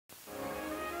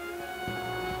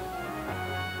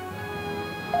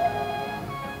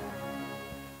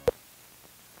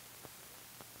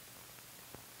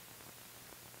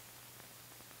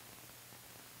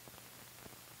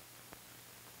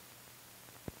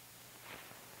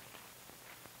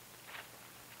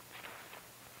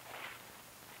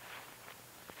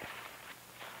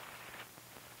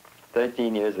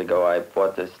Years ago, I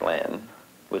bought this land,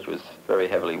 which was very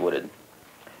heavily wooded.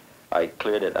 I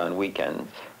cleared it on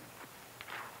weekends.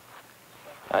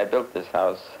 I built this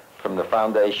house from the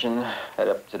foundation right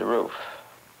up to the roof.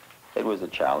 It was a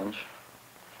challenge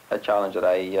that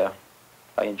I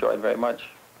enjoyed very much.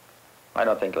 I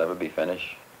don't think it'll ever be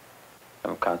finished.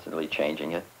 I'm constantly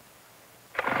changing it.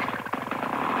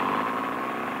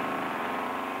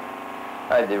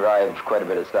 I derived quite a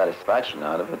bit of satisfaction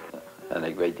out of it, and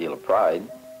a great deal of pride.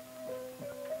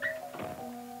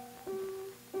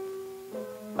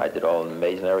 I did all the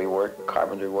masonry work,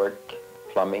 carpentry work,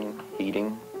 plumbing,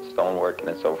 heating, stonework,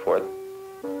 and so forth.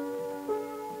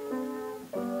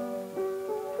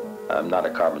 I'm not a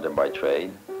carpenter by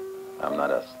trade. I'm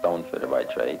not a stone fitter by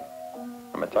trade.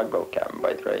 I'm a tugboat captain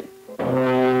by trade.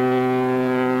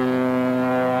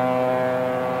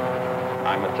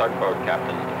 I'm a tugboat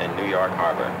captain in New York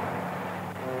Harbor.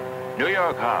 New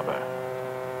York Harbor.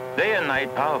 Day and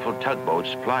night, powerful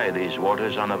tugboats ply these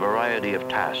waters on a variety of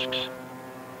tasks.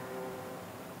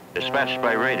 Dispatched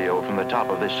by radio from the top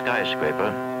of this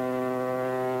skyscraper,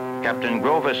 Captain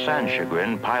Grover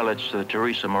Sandchagrin pilots the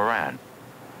Teresa Moran.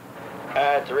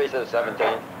 Teresa, 17.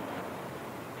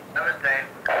 17.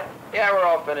 Yeah, we're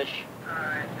all finished. All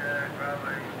right,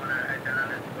 Grover, you want to head down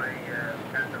this way,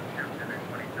 past up Gypsum at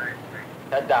 23rd Street?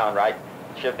 Head down, right?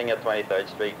 Shifting at 23rd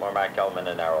Street, more McAllister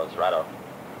and Arrows, right up.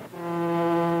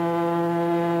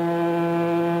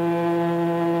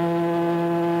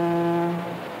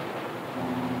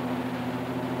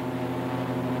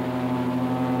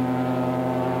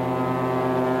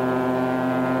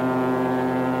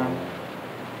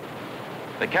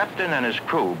 The captain and his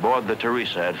crew board the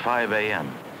Teresa at 5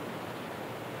 a.m.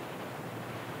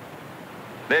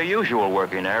 Their usual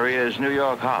working area is New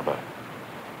York Harbor,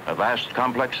 a vast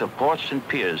complex of ports and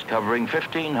piers covering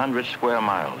 1,500 square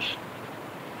miles.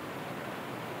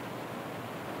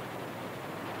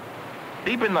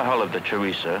 Deep in the hull of the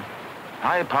Teresa,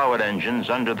 high-powered engines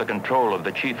under the control of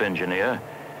the chief engineer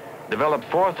develop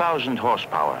 4,000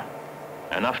 horsepower,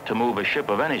 enough to move a ship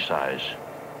of any size.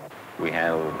 We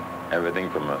handled everything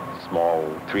from a small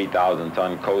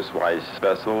 3,000-ton coastwise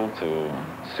vessel to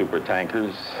super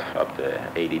tankers up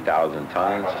to 80,000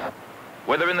 tons.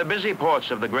 Whether in the busy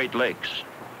ports of the Great Lakes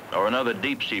or in other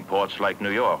deep-sea ports like New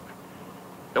York,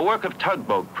 the work of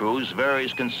tugboat crews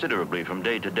varies considerably from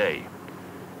day to day.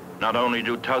 Not only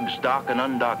do tugs dock and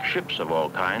undock ships of all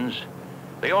kinds,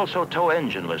 they also tow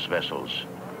engineless vessels,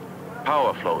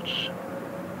 power floats,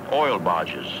 oil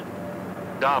barges,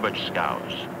 garbage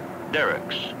scows,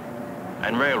 derricks,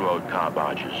 and railroad car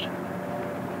barges.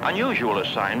 Unusual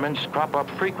assignments crop up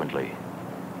frequently.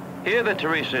 Here the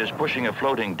Teresa is pushing a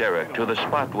floating derrick to the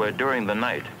spot where during the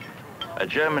night a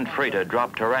German freighter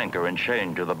dropped her anchor and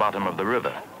chain to the bottom of the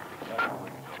river.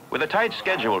 With a tight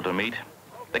schedule to meet,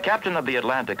 the captain of the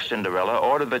Atlantic Cinderella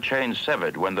ordered the chain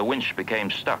severed when the winch became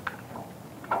stuck.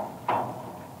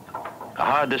 A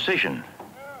hard decision,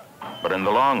 but in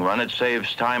the long run it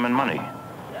saves time and money.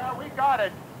 Yeah, we got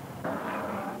it.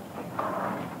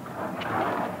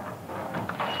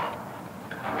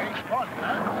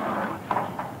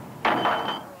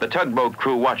 The tugboat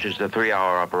crew watches the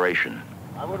 3-hour operation.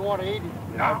 I would want to eat it.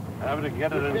 Yeah, having to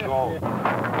get it in goal.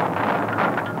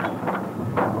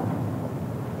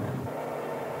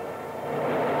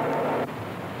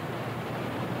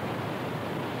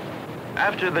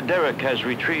 After the derrick has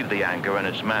retrieved the anchor and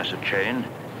its massive chain,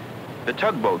 the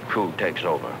tugboat crew takes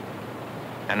over,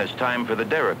 and it's time for the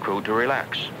derrick crew to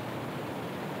relax.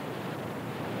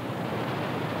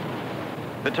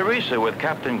 The Teresa, with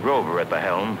Captain Grover at the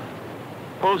helm,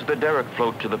 pulls the derrick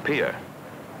float to the pier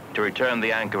to return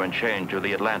the anchor and chain to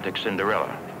the Atlantic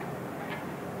Cinderella.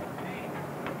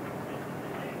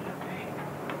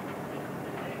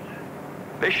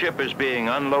 This ship is being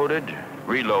unloaded,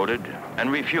 reloaded, and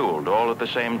refueled all at the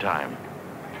same time.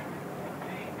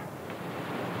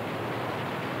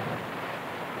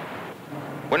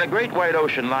 When a great white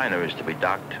ocean liner is to be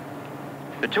docked,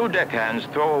 the two deckhands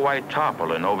throw a white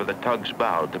tarpaulin over the tug's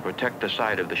bow to protect the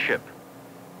side of the ship.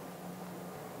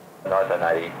 North of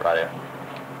 90, right here.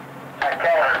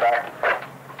 Back.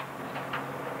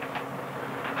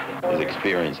 His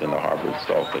experience in the harbor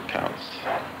itself that counts.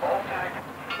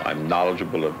 I'm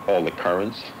knowledgeable of all the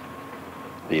currents,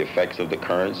 the effects of the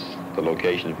currents, the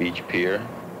location of each pier.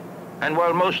 And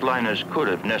while most liners could,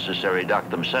 if necessary, dock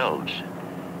themselves,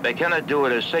 They cannot do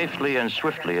it as safely and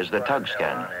swiftly as the tugs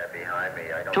can.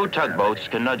 2 tugboats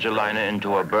can nudge a liner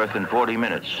into a berth in 40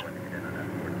 minutes.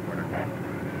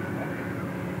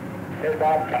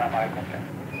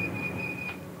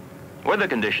 Weather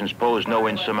conditions pose no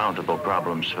insurmountable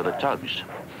problems for the tugs.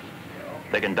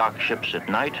 They can dock ships at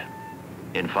night,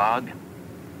 in fog,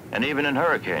 and even in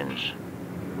hurricanes.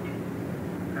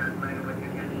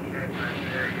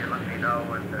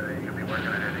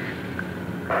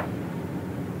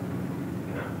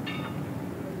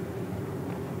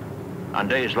 On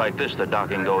days like this, the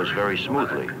docking goes very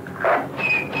smoothly.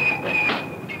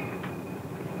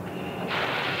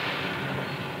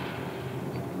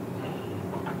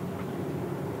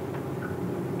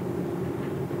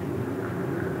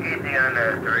 Easy on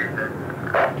there, Teresa.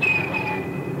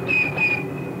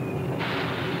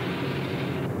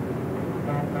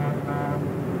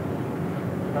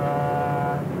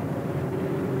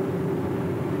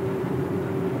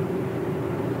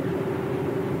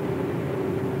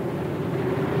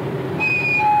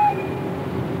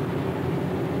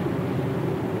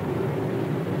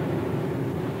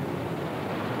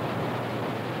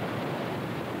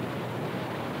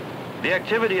 The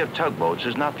activity of tugboats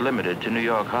is not limited to New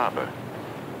York Harbor.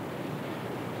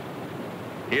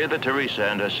 Here the Teresa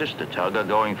and her sister tug are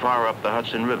going far up the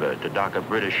Hudson River to dock a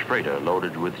British freighter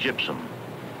loaded with gypsum,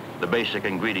 the basic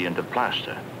ingredient of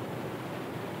plaster.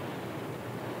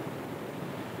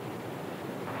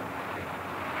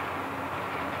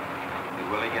 Did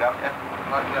Willie get up yet?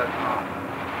 Not yet, no.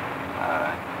 All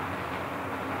right.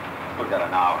 Still got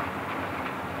an hour.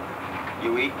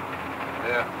 You eat?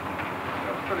 Yeah.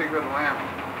 Pretty good lamb.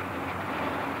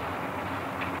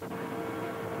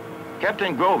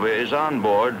 Captain Grover is on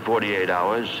board 48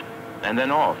 hours and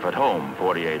then off at home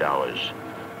 48 hours.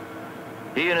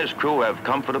 He and his crew have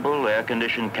comfortable,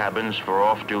 air-conditioned cabins for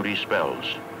off-duty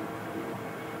spells.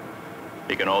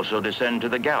 He can also descend to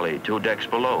the galley 2 decks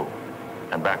below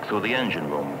and back through the engine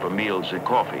room for meals and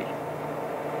coffee.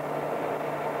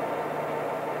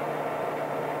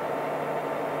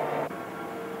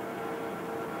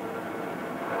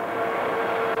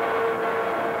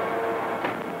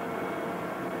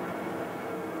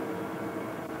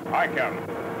 Hi,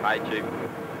 Captain. Hi, Chief.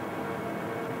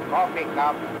 Coffee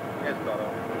cup. Yes, Toto.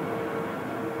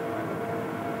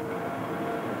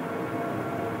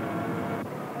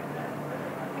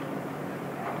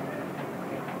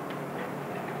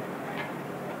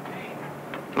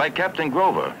 Like Captain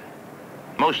Grover,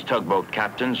 most tugboat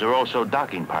captains are also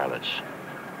docking pilots.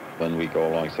 When we go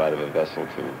alongside of a vessel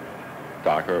to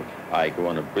dock her, I go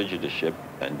on a bridge of the ship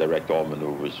and direct all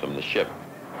maneuvers from the ship.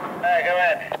 Hey, come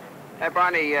in. Hey,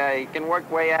 Barney, you can work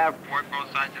way out. Work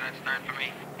both sides of that stern for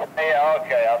me? Yeah,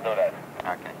 okay, I'll do that.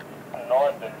 Okay.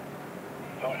 North and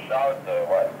due south,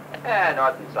 what? Yeah,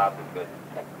 north and south is good.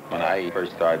 When I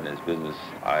first started in this business,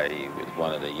 I was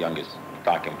one of the youngest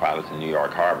docking pilots in New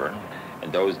York Harbor.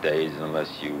 In those days,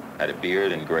 unless you had a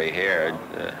beard and gray hair,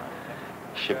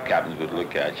 ship captains would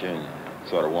look at you and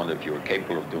sort of wonder if you were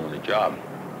capable of doing the job.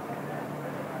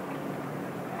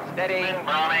 Steady.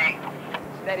 Brownie.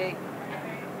 Steady.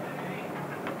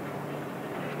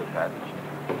 The passage.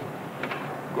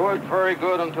 Good, very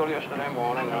good until yesterday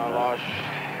morning. I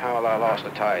lost the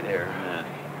tide here. Yeah.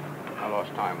 I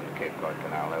lost time in the Cape Cod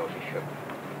Canal. There was a ship,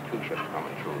 2 ships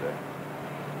coming through there.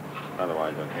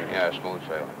 Otherwise, okay. Yeah, smooth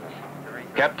sailing.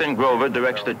 Captain Grover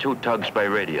directs the 2 tugs by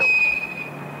radio.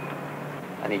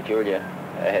 I need Julia.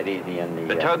 Head easy in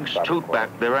the... The tugs toot back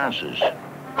their answers.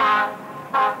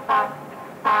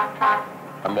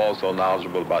 I'm also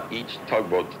knowledgeable about each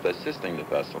tugboat that's assisting the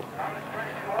vessel.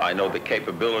 I know the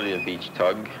capability of each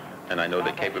tug, and I know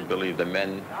the capability of the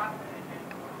men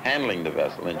handling the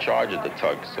vessel, in charge of the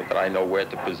tug, so that I know where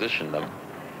to position them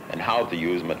and how to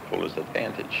use them at fullest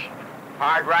advantage.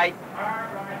 Hard right.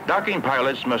 Docking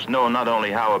pilots must know not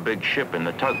only how a big ship and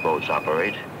the tugboats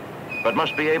operate, but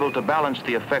must be able to balance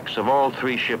the effects of all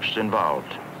 3 ships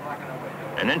involved.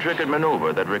 An intricate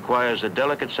maneuver that requires a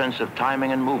delicate sense of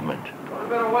timing and movement.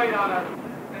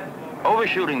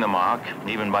 Overshooting the mark,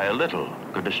 even by a little,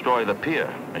 could destroy the pier,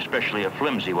 especially a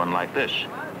flimsy one like this,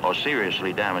 or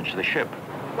seriously damage the ship.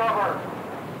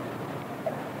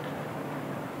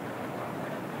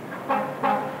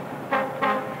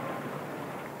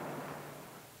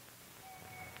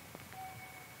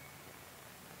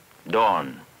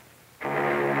 Dawn.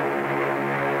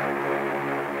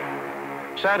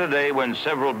 Saturday, when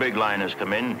several big liners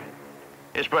come in,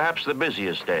 is perhaps the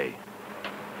busiest day.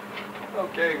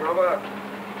 Okay, Grover.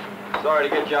 Sorry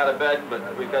to get you out of bed,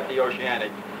 but we've got the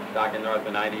Oceanic docking north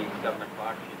of 90, 7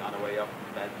 o'clock. She's on her way up.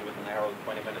 That was in the Herald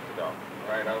 20 minutes ago.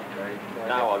 Right, okay.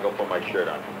 Now I'll go put my shirt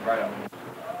on. Right up.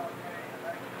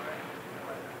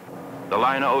 the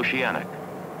liner Oceanic.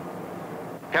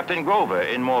 Captain Grover,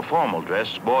 in more formal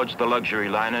dress, boards the luxury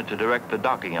liner to direct the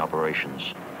docking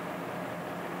operations.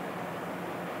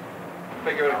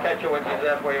 Figure it'll catch you once he's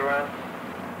halfway around?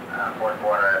 Fourth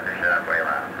quarter after you're halfway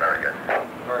around. Very good.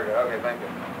 Very good. Okay, thank you.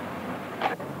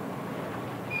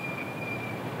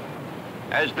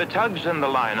 As the tugs and the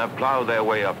liner plow their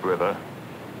way upriver,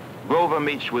 Grover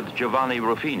meets with Giovanni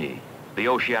Ruffini, the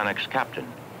Oceanic's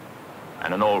captain,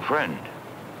 and an old friend.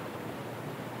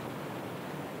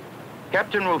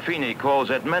 Captain Ruffini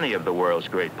calls at many of the world's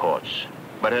great ports,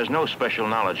 but has no special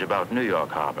knowledge about New York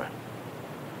Harbor.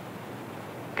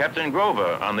 Captain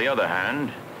Grover, on the other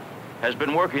hand, has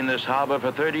been working this harbor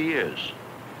for 30 years.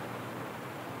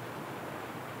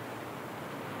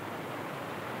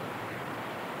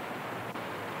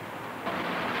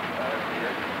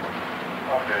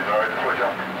 Okay, all right, switch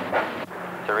up.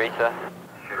 Teresa?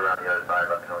 Shoot around the other side,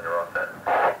 let me know when you're all set.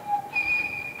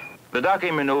 The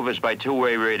docking maneuvers by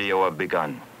two-way radio have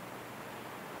begun.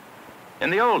 In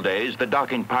the old days, the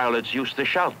docking pilots used to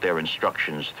shout their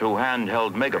instructions through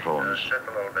handheld megaphones. Just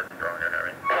a little bit stronger,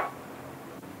 Harry.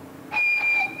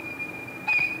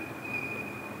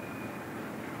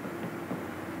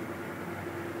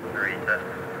 Teresa,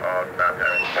 all stop,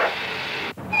 Harry.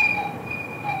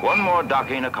 One more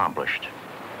docking accomplished,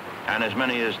 and as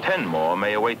many as 10 more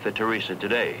may await the Teresa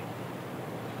today.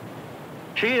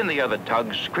 She and the other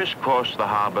tugs crisscross the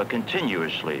harbor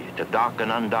continuously to dock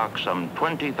and undock some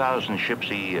 20,000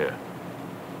 ships a year.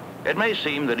 It may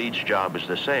seem that each job is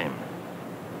the same,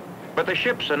 but the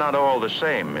ships are not all the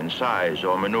same in size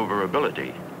or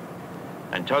maneuverability,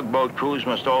 and tugboat crews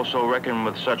must also reckon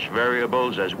with such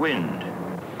variables as wind,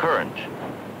 current,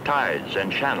 tides,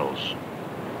 and channels.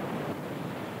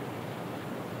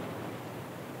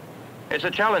 It's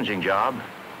a challenging job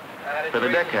for the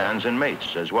deckhands and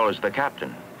mates, as well as the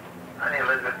captain. Honey,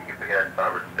 Elizabeth, you can forget that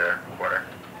starboard quarter.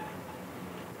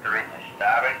 Teresa,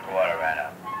 starboard quarter right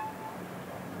up.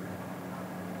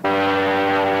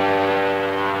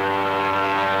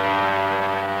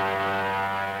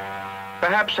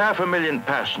 Perhaps 500,000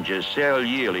 passengers sail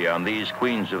yearly on these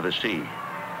queens of the sea.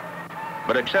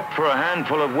 But except for a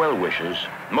handful of well-wishers,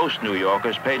 most New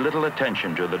Yorkers pay little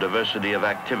attention to the diversity of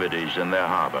activities in their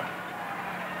harbor.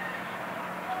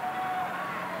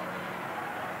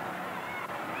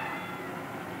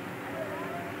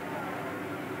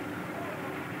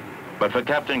 But for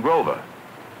Captain Grover,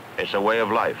 it's a way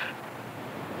of life.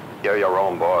 You're your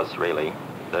own boss, really.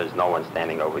 There's no one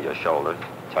standing over your shoulder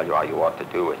to tell you how you ought to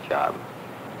do a job.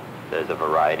 There's a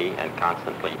variety and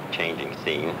constantly changing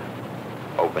scene,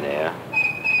 open air.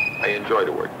 I enjoy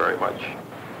the work very much.